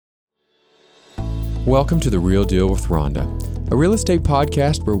Welcome to The Real Deal with Rhonda, a real estate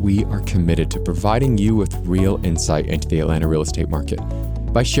podcast where we are committed to providing you with real insight into the Atlanta real estate market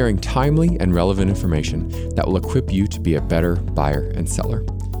by sharing timely and relevant information that will equip you to be a better buyer and seller.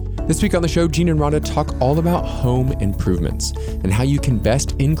 This week on the show, Gene and Rhonda talk all about home improvements and how you can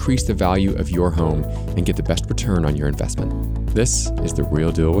best increase the value of your home and get the best return on your investment. This is The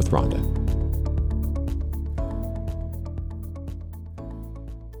Real Deal with Rhonda.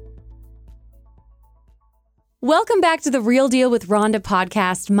 Welcome back to the Real Deal with Rhonda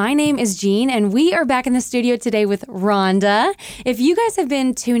podcast. My name is Jean, and we are back in the studio today with Rhonda. If you guys have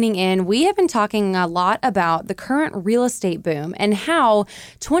been tuning in, we have been talking a lot about the current real estate boom and how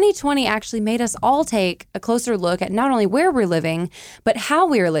 2020 actually made us all take a closer look at not only where we're living, but how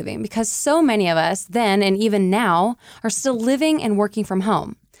we are living, because so many of us then and even now are still living and working from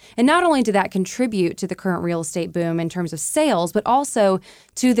home. And not only did that contribute to the current real estate boom in terms of sales, but also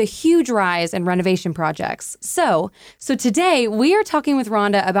to the huge rise in renovation projects. So today we are talking with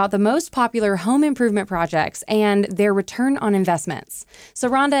Rhonda about the most popular home improvement projects and their return on investments. So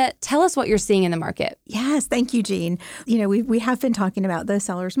Rhonda, tell us what you're seeing in the market. Yes, thank you, Jean. You know, we have been talking about the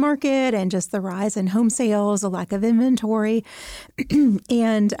seller's market and just the rise in home sales, the lack of inventory,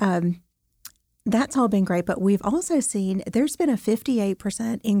 and that's all been great, but we've also seen there's been a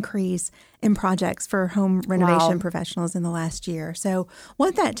 58% increase in projects for home renovation professionals in the last year. So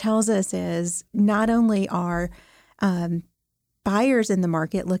what that tells us is not only are buyers in the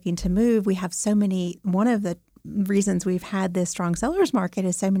market looking to move, we have so many, one of the reasons we've had this strong seller's market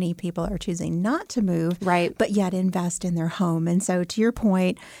is so many people are choosing not to move, right, but yet invest in their home. And so to your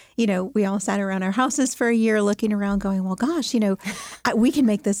point, you know, we all sat around our houses for a year looking around going, well, gosh, you know, we can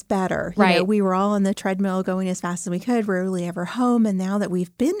make this better. You know, we were all on the treadmill going as fast as we could, rarely ever home. And now that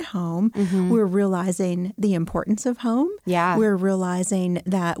we've been home, we're realizing the importance of home. Yeah. We're realizing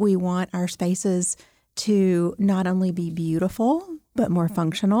that we want our spaces to not only be beautiful, but more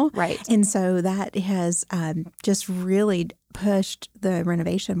functional. Right. And so that has just really pushed the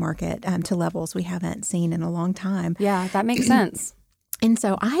renovation market to levels we haven't seen in a long time. Yeah, that makes sense. And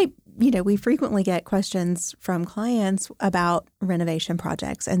so we frequently get questions from clients about renovation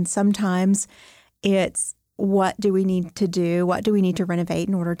projects. And sometimes it's, what do we need to do? What do we need to renovate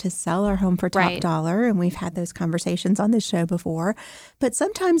in order to sell our home for top dollar? And we've had those conversations on this show before. But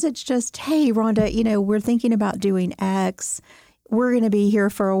sometimes it's just, hey, Rhonda, you know, we're thinking about doing X. We're going to be here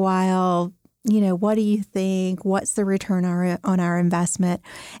for a while. You know, what do you think? What's the return on our investment?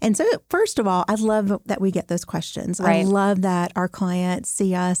 And so, first of all, I love that we get those questions. Right. I love that our clients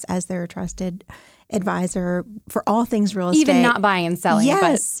see us as their trusted advisor for all things real estate. Even not buying and selling.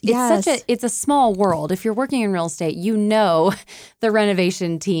 Yes, but it's a small world. If you're working in real estate, you know the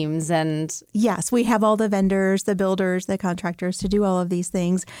renovation teams and... Yes, we have all the vendors, the builders, the contractors to do all of these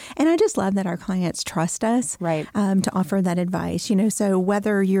things. And I just love that our clients trust us to offer that advice. You know, so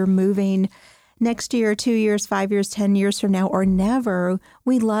whether you're moving next year, 2 years, 5 years, 10 years from now, or never,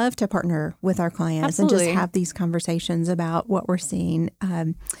 we love to partner with our clients and just have these conversations about what we're seeing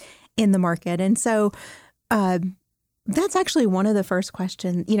in the market. And so that's actually one of the first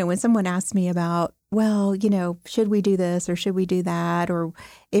questions, you know, when someone asks me about, well, you know, should we do this or should we do that? Or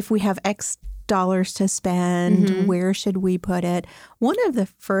if we have X dollars to spend, where should we put it? One of the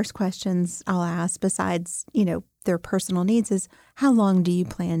first questions I'll ask, besides, you know, their personal needs, is how long do you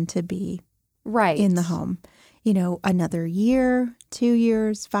plan to be in the home? You know, another year, 2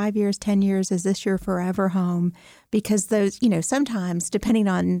 years, 5 years, 10 years, is this your forever home? Because those, you know, sometimes depending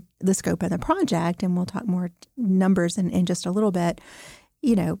on the scope of the project, and we'll talk more numbers in just a little bit,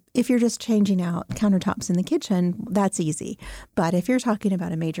 you know, if you're just changing out countertops in the kitchen, that's easy. But if you're talking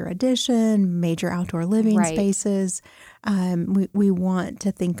about a major addition, major outdoor living spaces, we want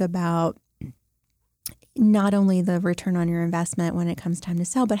to think about not only the return on your investment when it comes time to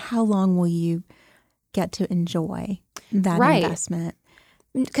sell, but how long will you get to enjoy that investment.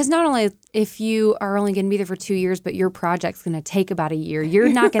 Because not only if you are only going to be there for 2 years, but your project's going to take about a year, you're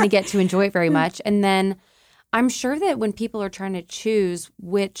not going to get to enjoy it very much. And then I'm sure that when people are trying to choose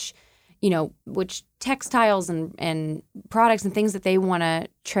which textiles and products and things that they want to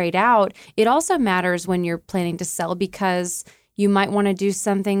trade out, it also matters when you're planning to sell, because you might want to do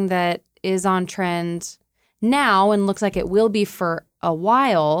something that is on trend now and looks like it will be for a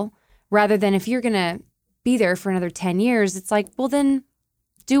while, rather than if you're going to be there for another 10 years, it's like, well, then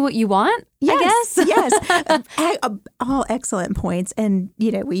do what you want, I guess. Yes. All excellent points. And,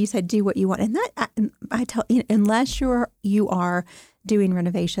 you know, you said do what you want. And that, I tell you, unless you are doing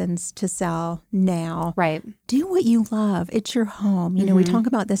renovations to sell now, do what you love. It's your home. You know, we talk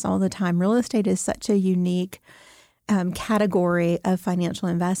about this all the time. Real estate is such a unique category of financial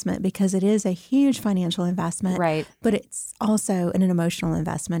investment because it is a huge financial investment, right? But it's also an emotional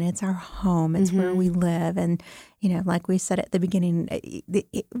investment. It's our home. It's where we live. And, like we said at the beginning,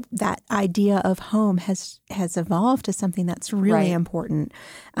 that idea of home has evolved to something that's really important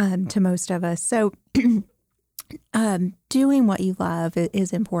to most of us. So doing what you love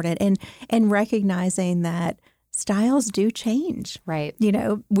is important, and recognizing that styles do change. Right.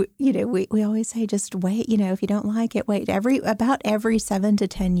 We always say, just wait, if you don't like it, wait. About every 7 to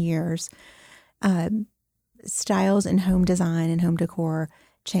 10 years, styles in home design and home decor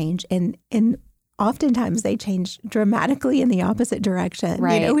change. And oftentimes they change dramatically in the opposite direction.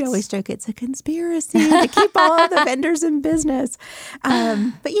 Right. We always joke it's a conspiracy to keep all of the vendors in business.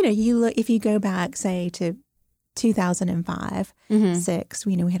 But, you look, if you go back, say, to 2005, 6,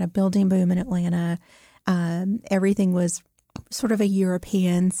 we had a building boom in Atlanta. Everything was sort of a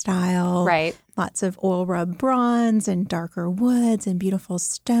European style, right? Lots of oil rub bronze and darker woods and beautiful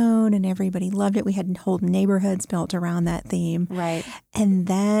stone, and everybody loved it. We had whole neighborhoods built around that theme, right? And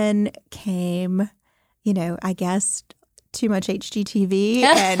then came, I guess, too much HGTV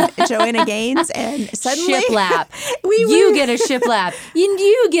and Joanna Gaines, and suddenly shiplap. You get a shiplap.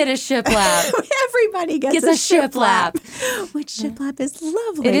 You get a shiplap. Everybody gets a shiplap. Which shiplap is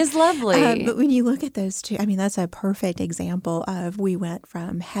lovely. It is lovely. But when you look at those two, that's a perfect example of we went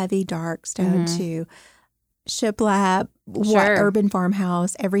from heavy dark stone to shiplap, urban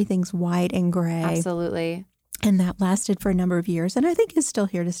farmhouse. Everything's white and gray. Absolutely. And that lasted for a number of years, and I think is still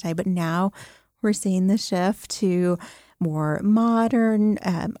here to stay. But now we're seeing the shift to more modern,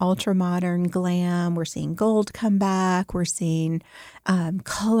 ultra-modern glam. We're seeing gold come back. We're seeing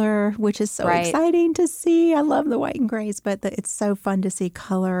color, which is so exciting to see. I love the white and grays, but it's so fun to see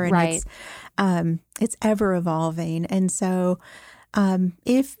color, and it's ever evolving. And so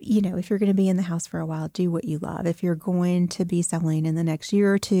if you're going to be in the house for a while, do what you love. If you're going to be selling in the next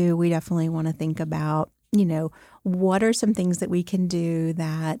year or two, we definitely want to think about, what are some things that we can do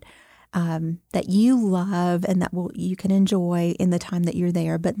that you love and that you can enjoy in the time that you're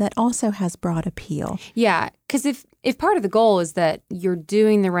there, but that also has broad appeal. Yeah, because if part of the goal is that you're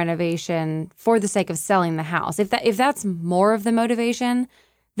doing the renovation for the sake of selling the house, if that's more of the motivation,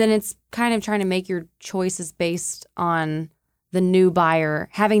 then it's kind of trying to make your choices based on the new buyer,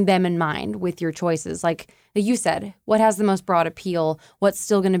 having them in mind with your choices. Like you said, what has the most broad appeal? What's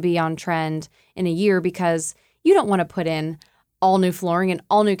still going to be on trend in a year? Because you don't want to put in all new flooring and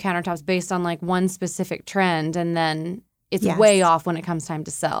all new countertops based on like one specific trend, and then it's way off when it comes time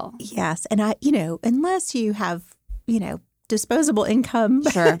to sell. Yes. And unless you have, disposable income,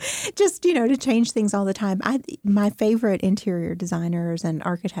 sure, just, to change things all the time. My favorite interior designers and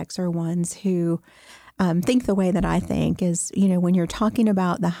architects are ones who think the way that I think is, when you're talking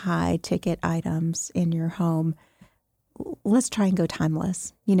about the high ticket items in your home, let's try and go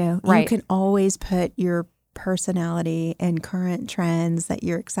timeless. You can always put your personality and current trends that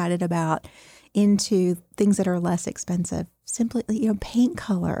you're excited about into things that are less expensive. Simply, paint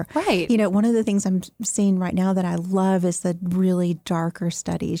color. Right. One of the things I'm seeing right now that I love is the really darker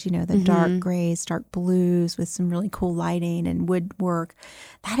studies, the dark grays, dark blues with some really cool lighting and woodwork.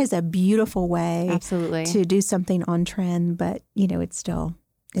 That is a beautiful way absolutely to do something on trend, but,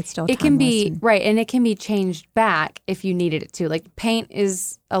 it's still it can be right, and it can be changed back if you needed it to. Like paint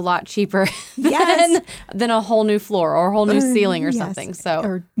is a lot cheaper than a whole new floor or a whole new ceiling or something.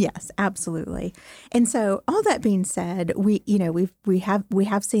 So yes, absolutely. And so all that being said, we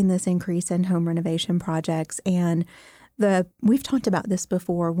have seen this increase in home renovation projects, and we've talked about this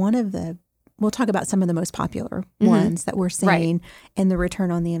before. We'll talk about some of the most popular ones that we're seeing in the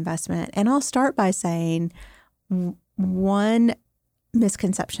return on the investment. And I'll start by saying one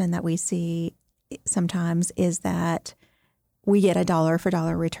misconception that we see sometimes is that we get a dollar for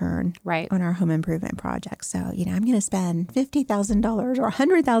dollar return on our home improvement projects. So, I'm going to spend $50,000 or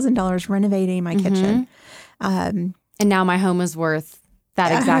 $100,000 renovating my kitchen. And now my home is worth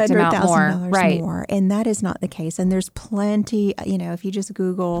that exact amount more. More. And that is not the case. And there's plenty, if you just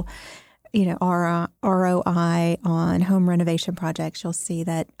Google, ROI on home renovation projects, you'll see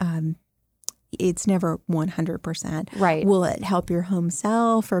that it's never 100%. Right. Will it help your home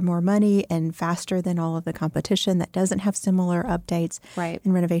sell for more money and faster than all of the competition that doesn't have similar updates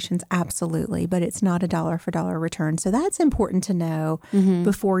and renovations? Absolutely. But it's not a dollar for dollar return. So that's important to know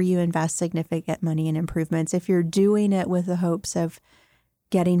before you invest significant money in improvements. If you're doing it with the hopes of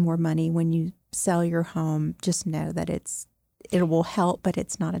getting more money when you sell your home, just know that it will help, but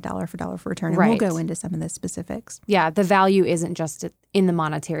it's not a dollar for dollar return. And we'll go into some of the specifics. Yeah. The value isn't just in the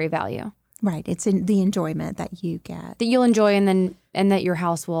monetary value. Right. It's in the enjoyment that you get. That you'll enjoy, and that your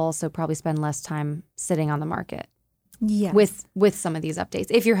house will also probably spend less time sitting on the market. with some of these updates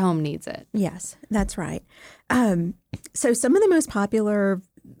if your home needs it. Yes, that's right. So some of the most popular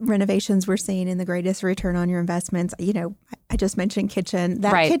renovations we're seeing in the greatest return on your investments, I just mentioned kitchen.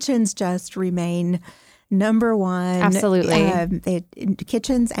 That kitchens just remain number one. Absolutely.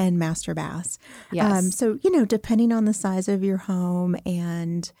 Kitchens and master baths. Yes. So, depending on the size of your home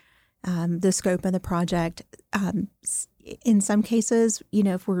and the scope of the project, in some cases,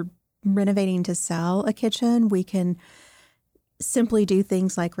 if we're renovating to sell a kitchen, we can simply do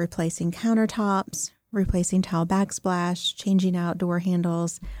things like replacing countertops, replacing tile backsplash, changing out door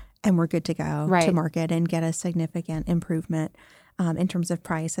handles, and we're good to go to market and get a significant improvement in terms of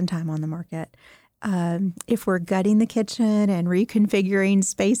price and time on the market. If we're gutting the kitchen and reconfiguring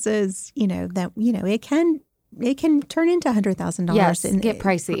spaces, it can turn into $100,000. Yes, and get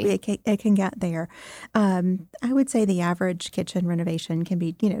pricey. It can get there. I would say the average kitchen renovation can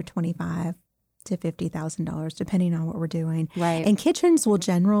be, $25,000 to $50,000, depending on what we're doing. Right. And kitchens will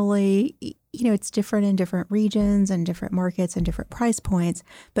generally, it's different in different regions and different markets and different price points.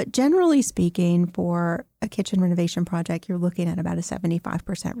 But generally speaking, for a kitchen renovation project, you're looking at about a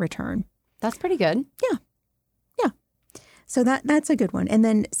 75% return. That's pretty good. Yeah. So that's a good one. And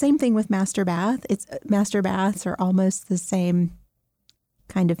then same thing with master bath. Master baths are almost the same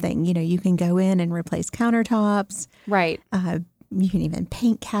kind of thing. You can go in and replace countertops. Right. You can even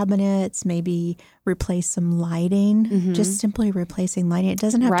paint cabinets, maybe replace some lighting, just simply replacing lighting. It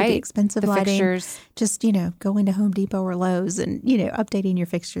doesn't have to be expensive lighting. Fixtures. Just, go into Home Depot or Lowe's and, updating your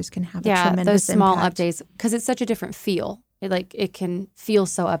fixtures can have a tremendous those small impact. updates, because it's such a different feel. It can feel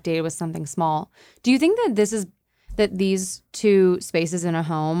so updated with something small. Do you think that these two spaces in a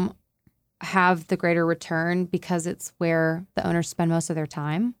home have the greater return because it's where the owners spend most of their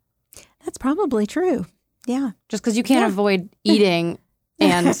time? That's probably true. Yeah. Just because you can't avoid eating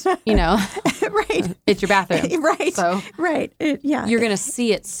and, right. it's your bathroom. Right. So right. You're going to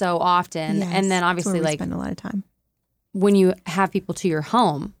see it so often. Yes. And then obviously That's where we spend a lot of time. When you have people to your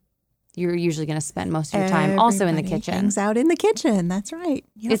home, you're usually going to spend most of your time also in the kitchen. Hangs out in the kitchen. That's right.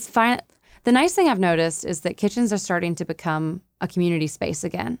 Yep. It's fine. The nice thing I've noticed is that kitchens are starting to become a community space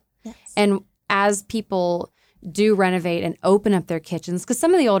again. Yes. And as people do renovate and open up their kitchens, because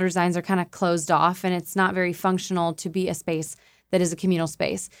some of the older designs are kind of closed off and it's not very functional to be a space that is a communal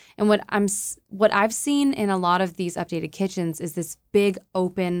space. And what I've seen in a lot of these updated kitchens is this big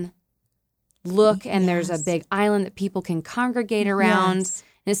open look, and there's a big island that people can congregate around. Yes.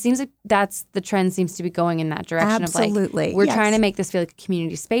 And it seems like the trend seems to be going in that direction. Absolutely. Of we're trying to make this feel like a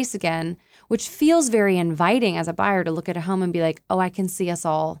community space again, which feels very inviting as a buyer to look at a home and be like, oh, I can see us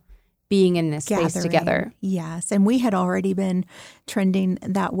all being in this space together. Yes. And we had already been trending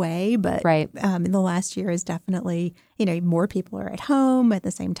that way, but in the last year is definitely, more people are at home at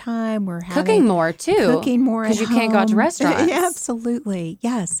the same time. We're cooking more too. Cooking more because you can't go out to restaurants. Yeah, absolutely.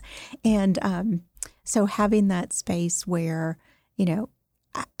 Yes. And so having that space where,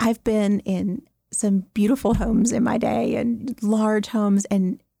 I've been in some beautiful homes in my day and large homes,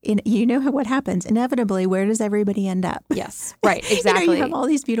 and what happens inevitably. Where does everybody end up? Yes, right, exactly. You have all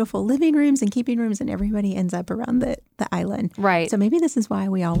these beautiful living rooms and keeping rooms, and everybody ends up around the island. Right. So maybe this is why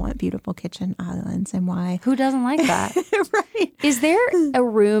we all want beautiful kitchen islands, and why. Who doesn't like that? Right. Is there a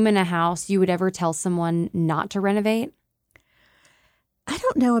room in a house you would ever tell someone not to renovate? I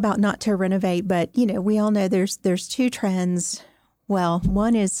don't know about not to renovate, but we all know there's two trends. Well,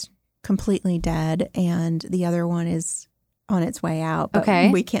 one is completely dead, and the other one is on its way out,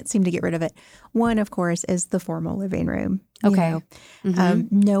 but we can't seem to get rid of it. One, of course, is the formal living room.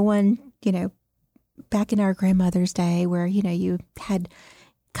 No one, back in our grandmother's day where, you had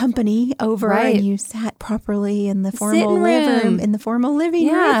company over and you sat properly in the formal living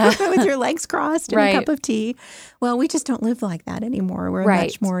room with your legs crossed and a cup of tea. Well, we just don't live like that anymore. We're a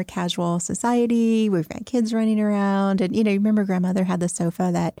much more casual society. We've got kids running around, and remember grandmother had the sofa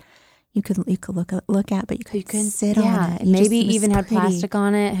that you could look at, but you couldn't sit on it. Maybe even had plastic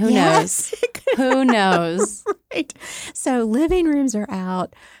on it. Who knows? Who knows? Right. So living rooms are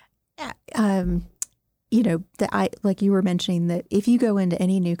out. Like you were mentioning, that if you go into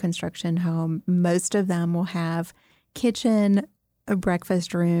any new construction home, most of them will have kitchen, a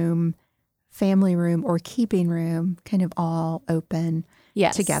breakfast room, family room, or keeping room kind of all open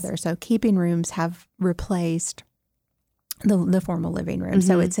together. So keeping rooms have replaced the formal living room. Mm-hmm.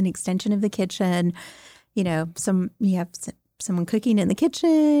 So it's an extension of the kitchen. You have someone cooking in the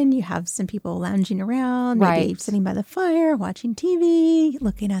kitchen. You have some people lounging around, maybe sitting by the fire, watching TV,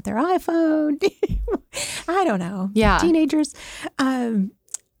 looking at their iPhone. I don't know. Yeah. Teenagers.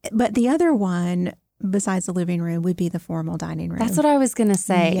 But the other one, besides the living room, would be the formal dining room. That's what I was going to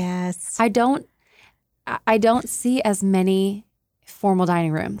say. Yes. I don't see as many formal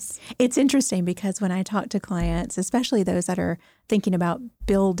dining rooms. It's interesting because when I talk to clients, especially those that are thinking about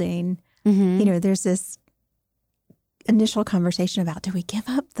building, there's this initial conversation about, do we give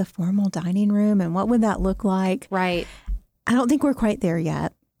up the formal dining room and what would that look like? Right. I don't think we're quite there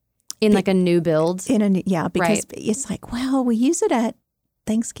yet. In like a new build? Because it's like, well, we use it at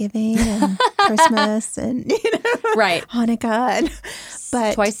Thanksgiving and Christmas and Hanukkah.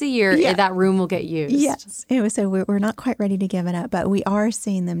 But twice a year, that room will get used. Yes. So we're not quite ready to give it up, but we are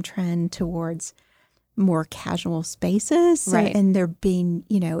seeing them trend towards more casual spaces. Right. And they're being,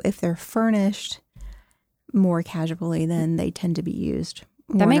 if they're furnished more casually, then they tend to be used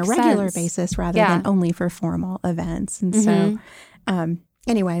more on a regular basis rather than only for formal events. And so,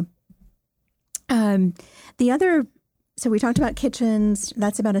 anyway, the other... So we talked about kitchens.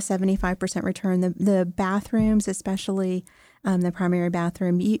 That's about a 75% return. The bathrooms, especially the primary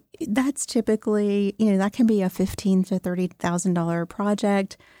bathroom, that's typically, that can be a $15,000 to $30,000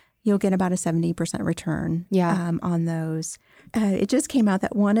 project. You'll get about a 70% return on those. It just came out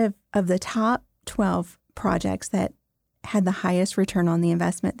that one of the top 12 projects that had the highest return on the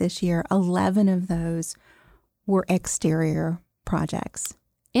investment this year, 11 of those were exterior projects.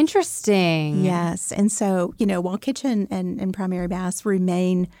 Interesting. Yes. And so, while kitchen and primary baths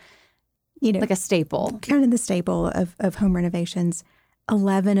remain, like a staple, kind of the staple of home renovations,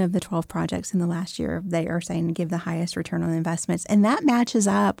 11 of the 12 projects in the last year, they are saying give the highest return on investments. And that matches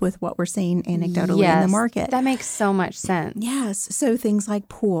up with what we're seeing anecdotally in the market. That makes so much sense. Yes. So things like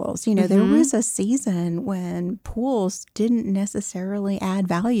pools, there was a season when pools didn't necessarily add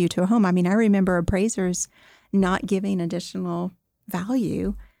value to a home. I mean, I remember appraisers not giving additional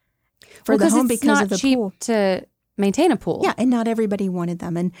value for the home because of the pool. It's not cheap to maintain a pool. Yeah, and not everybody wanted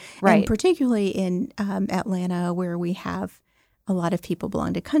them. And particularly in Atlanta, where we have a lot of people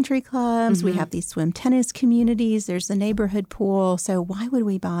belong to country clubs, we have these swim tennis communities, there's the neighborhood pool. So why would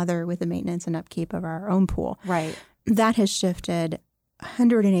we bother with the maintenance and upkeep of our own pool? Right. That has shifted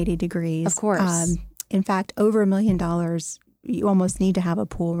 180 degrees. Of course. In fact, over $1 million, you almost need to have a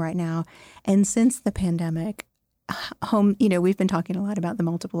pool right now. And since the pandemic, home, we've been talking a lot about the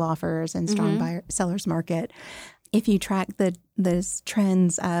multiple offers and strong buyer sellers market. If you track those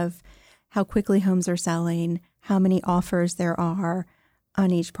trends of how quickly homes are selling, how many offers there are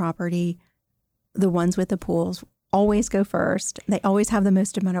on each property, the ones with the pools always go first. They always have the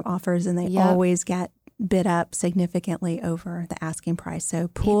most amount of offers, and they always get bid up significantly over the asking price. So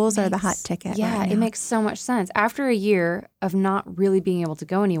pools are the hot ticket. Yeah, right now. It makes so much sense. After a year of not really being able to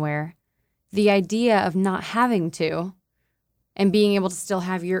go anywhere, the idea of not having to and being able to still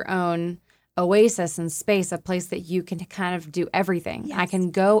have your own oasis and space, a place that you can kind of do everything. Yes. I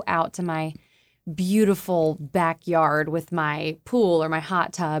can go out to my beautiful backyard with my pool or my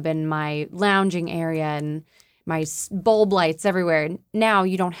hot tub and my lounging area and my bulb lights everywhere. Now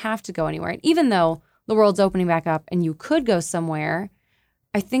you don't have to go anywhere. And even though the world's opening back up and you could go somewhere,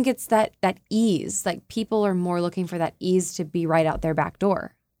 I think it's that ease. Like people are more looking for that ease to be right out their back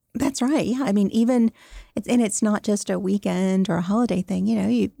door. That's right. Yeah. I mean, it's not just a weekend or a holiday thing.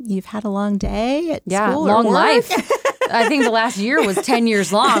 You've had a long day at school long or work. life. I think the last year was 10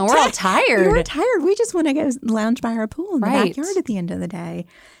 years long. We're all tired. We're tired. We just want to go lounge by our pool in the backyard at the end of the day.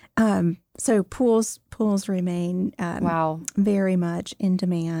 So pools remain very much in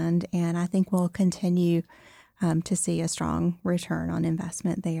demand, and I think we'll continue to see a strong return on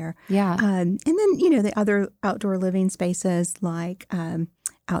investment there. Yeah. And then, the other outdoor living spaces like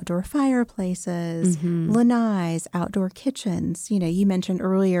outdoor fireplaces, lanais, outdoor kitchens. You mentioned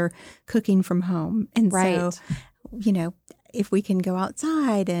earlier cooking from home. And so, if we can go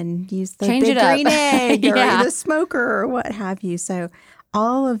outside and use the big green egg or the smoker or what have you. So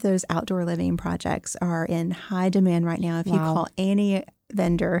all of those outdoor living projects are in high demand right now. If you call any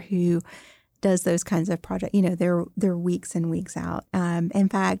vendor who does those kinds of projects, they're weeks and weeks out. In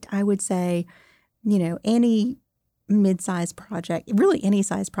fact, I would say, any mid-size project, really any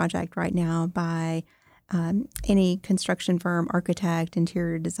size project right now by any construction firm, architect,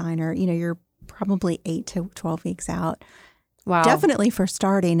 interior designer, you're probably 8 to 12 weeks out. Wow. Definitely for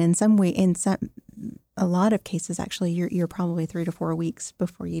starting. A lot of cases, actually, you're probably 3 to 4 weeks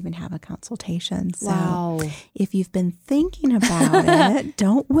before you even have a consultation. So if you've been thinking about it,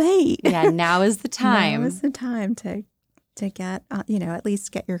 don't wait. Yeah, now is the time. Now is the time to get, at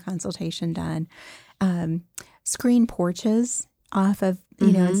least get your consultation done. Screen porches off of,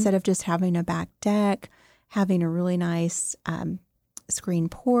 instead of just having a back deck, having a really nice screen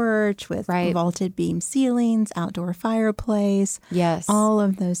porch with vaulted beam ceilings, outdoor fireplace. Yes. All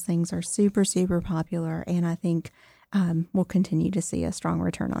of those things are super, super popular. And I think we'll continue to see a strong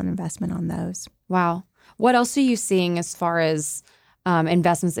return on investment on those. Wow. What else are you seeing as far as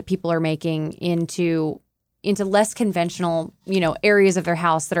investments that people are making into less conventional, areas of their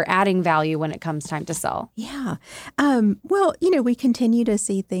house that are adding value when it comes time to sell? Yeah. Well, we continue to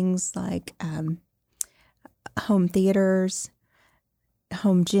see things like home theaters,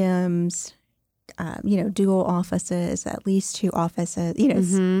 home gyms, dual offices, at least 2 offices.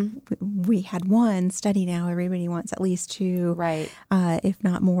 We had one study now. Everybody wants at least 2, right? If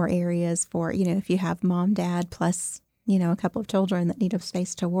not more areas for, if you have mom, dad, plus, a couple of children that need a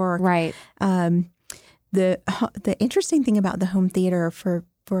space to work. Right. The interesting thing about the home theater for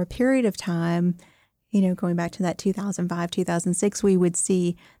a period of time, going back to that 2005, 2006, we would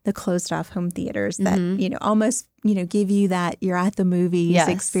see the closed off home theaters that, almost, give you that you're at the movies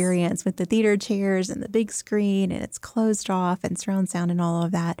experience with the theater chairs and the big screen, and it's closed off and surround sound and all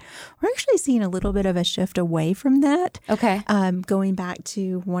of that. We're actually seeing a little bit of a shift away from that. Okay. Going back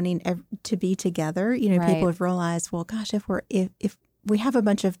to wanting to be together, people have realized, well, gosh, if we have a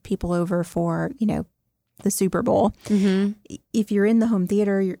bunch of people over for, the Super Bowl, if you're in the home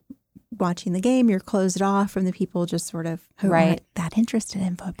theater, you're watching the game, you're closed off from the people just sort of who aren't that interested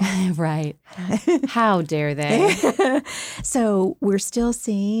in football. Right. How dare they? So we're still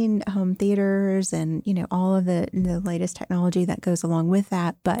seeing home theaters and, all of the latest technology that goes along with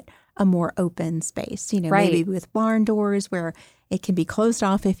that, but a more open space, maybe with barn doors where it can be closed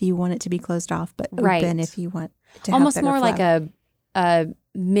off if you want it to be closed off, but open if you want to almost have more flow. like a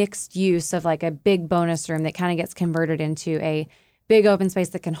mixed use of like a big bonus room that kind of gets converted into a big open space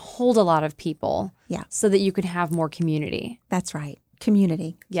that can hold a lot of people. Yeah. So that you can have more community. That's right.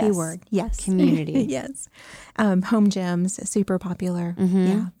 Community. Yes. Keyword. Yes. Community. Yes. Home gyms, super popular.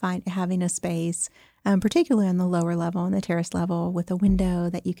 Yeah. Having a space, particularly on the lower level, on the terrace level, with a window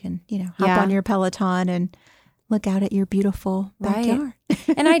that you can, hop on your Peloton and look out at your beautiful backyard.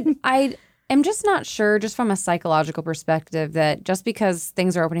 And I am just not sure, just from a psychological perspective, that just because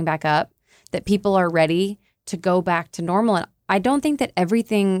things are opening back up, that people are ready to go back to normal. And I don't think that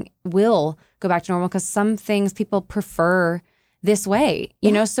everything will go back to normal, because some things people prefer this way,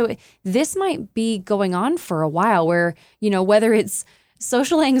 so this might be going on for a while where, whether it's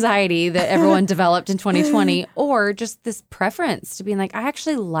social anxiety that everyone developed in 2020 or just this preference to being like, I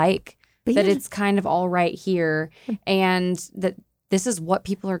actually like that it's kind of all right here, and that this is what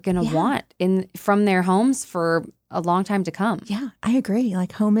people are going to want from their homes for a long time to come. Yeah, I agree.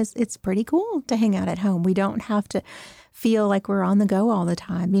 Like it's pretty cool to hang out at home. We don't have to feel like we're on the go all the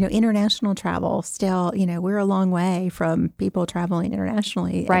time. International travel still, we're a long way from people traveling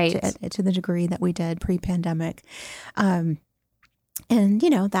internationally to the degree that we did pre-pandemic. And,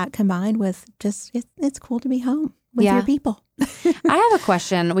 that combined with just, it's cool to be home with your people. I have a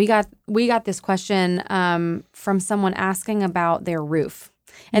question. We got this question from someone asking about their roof.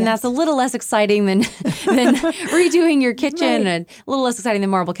 And that's a little less exciting than redoing your kitchen, and a little less exciting than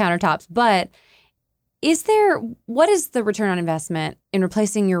marble countertops. But what is the return on investment in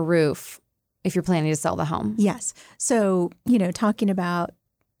replacing your roof if you're planning to sell the home? Yes. So, talking about,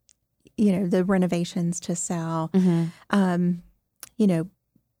 the renovations to sell,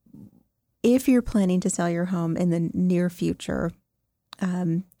 if you're planning to sell your home in the near future,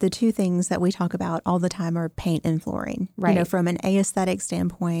 the 2 things that we talk about all the time are paint and flooring. Right. From an aesthetic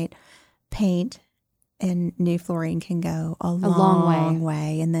standpoint, paint and new flooring can go a long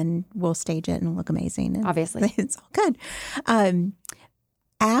way. And then we'll stage it and it'll look amazing. And obviously. It's all good.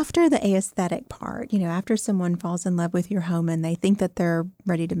 After the aesthetic part, after someone falls in love with your home and they think that they're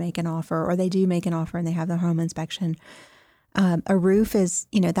ready to make an offer, or they do make an offer and they have their home inspection, a roof is,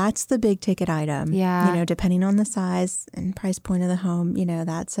 that's the big ticket item. Yeah. Depending on the size and price point of the home,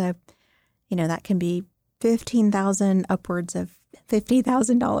 that's that can be $15,000 upwards of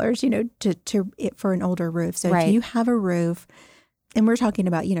 $50,000, for an older roof. So if you have a roof, and we're talking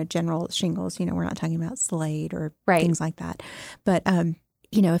about, general shingles, we're not talking about slate or things like that. But,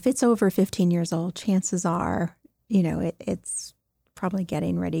 if it's over 15 years old, chances are, it's probably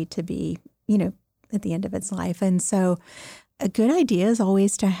getting ready to be, at the end of its life. And so a good idea is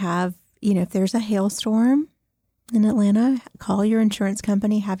always to have, if there's a hailstorm in Atlanta, call your insurance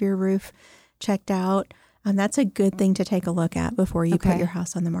company, have your roof checked out. That's a good thing to take a look at before you put your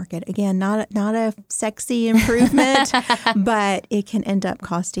house on the market. Again, not a sexy improvement, but it can end up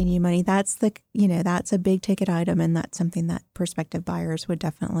costing you money. That's that's a big ticket item, and that's something that prospective buyers would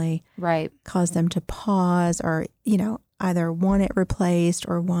definitely cause them to pause, or either want it replaced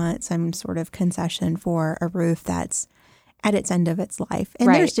or want some sort of concession for a roof that's at its end of its life.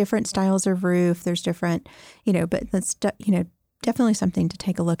 And there's different styles of roof. There's different, but that's definitely something to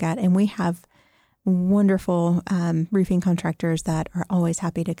take a look at. And we have wonderful roofing contractors that are always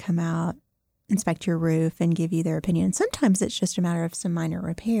happy to come out inspect your roof and give you their opinion. Sometimes it's just a matter of some minor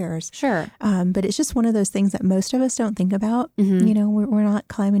repairs. Sure. But it's just one of those things that most of us don't think about. You know, we're not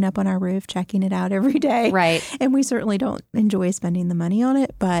climbing up on our roof, checking it out every day. Right. And we certainly don't enjoy spending the money on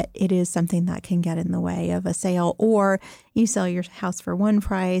it, but it is something that can get in the way of a sale. Or you sell your house for one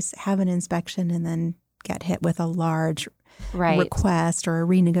price, have an inspection, and then get hit with a large request or a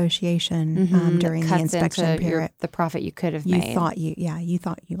renegotiation during the inspection period. The profit you could have made. You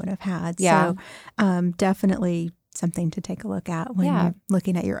thought you would have had. Yeah. So definitely something to take a look at when you're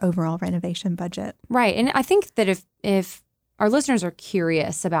looking at your overall renovation budget. Right. And I think that if our listeners are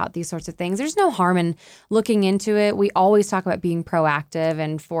curious about these sorts of things, there's no harm in looking into it. We always talk about being proactive,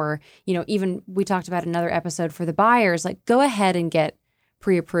 and for, you know, even we talked about another episode for the buyers, like go ahead and get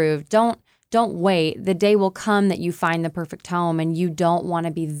pre-approved. Don't wait. The day will come that you find the perfect home, and you don't want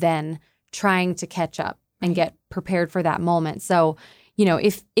to be then trying to catch up and get prepared for that moment. So, you know,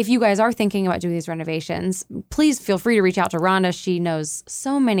 if you guys are thinking about doing these renovations, please feel free to reach out to Rhonda. She knows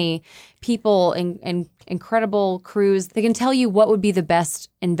so many people and incredible crews that can tell you what would be the best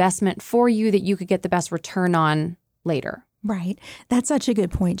investment for you that you could get the best return on later. Right. That's such a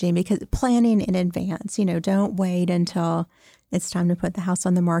good point, Jamie, because planning in advance, you know, don't wait until it's time to put the house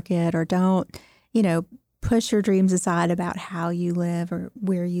on the market, or don't, you know, push your dreams aside about how you live or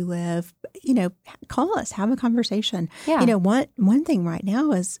where you live. You know, call us, have a conversation. Yeah. You know, one thing right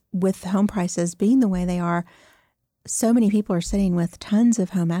now is with home prices being the way they are, so many people are sitting with tons of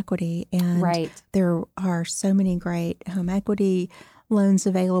home equity, and there are so many great home equity loans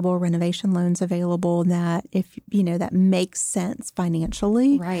available, renovation loans available, that if, you know, that makes sense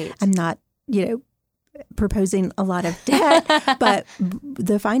financially. Right. I'm not, you know, proposing a lot of debt, but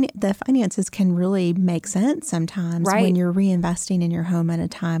the finances can really make sense sometimes when you're reinvesting in your home at a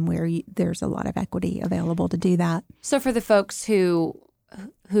time where there's a lot of equity available to do that. So for the folks who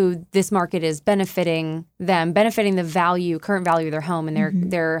this market is benefiting the current value of their home,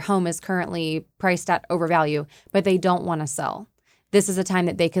 and their home is currently priced at overvalue, but they don't want to sell, this is a time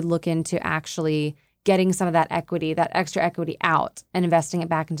that they could look into actually getting some of that equity, that extra equity out, and investing it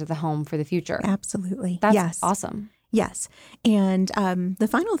back into the home for the future. Absolutely. That's awesome. Yes. And the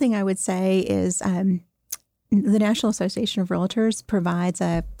final thing I would say is the National Association of Realtors provides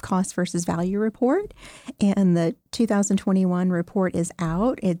a cost versus value report, and the 2021 report is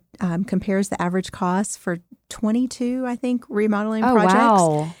out. It compares the average cost for 22, I think, remodeling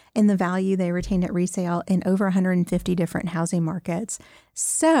projects and the value they retain at resale in over 150 different housing markets.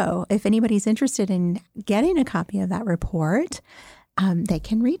 So if anybody's interested in getting a copy of that report, they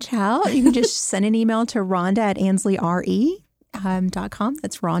can reach out. You can just send an email to Rhonda at AnsleyRE.com.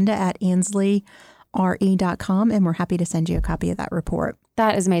 That's Rhonda at AnsleyRE.com, and we're happy to send you a copy of that report.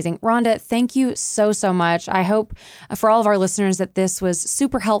 That is amazing. Rhonda, thank you so much. I hope for all of our listeners that this was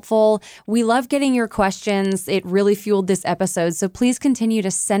super helpful. We love getting your questions. It really fueled this episode. So please continue to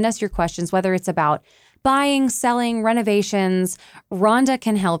send us your questions, whether it's about buying, selling, renovations. Rhonda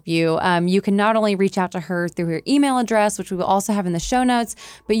can help you. You can not only reach out to her through her email address, which we will also have in the show notes,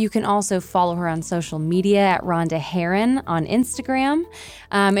 but you can also follow her on social media at Rhonda Heron on Instagram.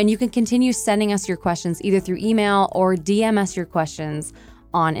 And you can continue sending us your questions either through email or DM us your questions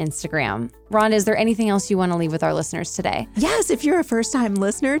on Instagram. Rhonda, is there anything else you want to leave with our listeners today? Yes, if you're a first-time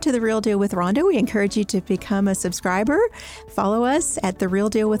listener to The Real Deal with Rhonda, we encourage you to become a subscriber. Follow us at The Real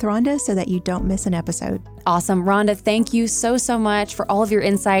Deal with Rhonda so that you don't miss an episode. Awesome. Rhonda, thank you so much for all of your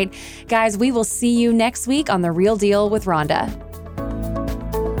insight. Guys, we will see you next week on The Real Deal with Rhonda.